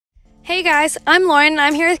Hey guys, I'm Lauren and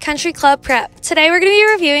I'm here with Country Club Prep. Today we're going to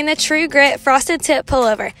be reviewing the True Grit Frosted Tip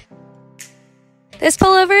Pullover. This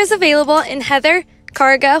pullover is available in Heather,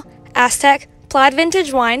 Cargo, Aztec, Plaid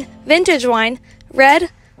Vintage Wine,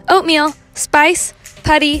 Red, Oatmeal, Spice,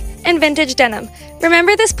 Putty, and Vintage Denim.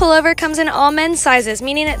 Remember, this pullover comes in all men's sizes,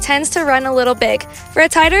 meaning it tends to run a little big. For a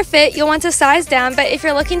tighter fit, you'll want to size down, but if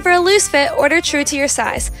you're looking for a loose fit, order true to your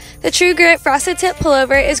size. The True Grit Frosted Tip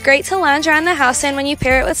Pullover is great to lounge around the house in when you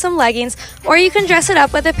pair it with some leggings, or you can dress it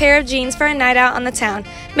up with a pair of jeans for a night out on the town.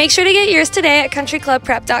 Make sure to get yours today at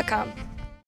countryclubprep.com.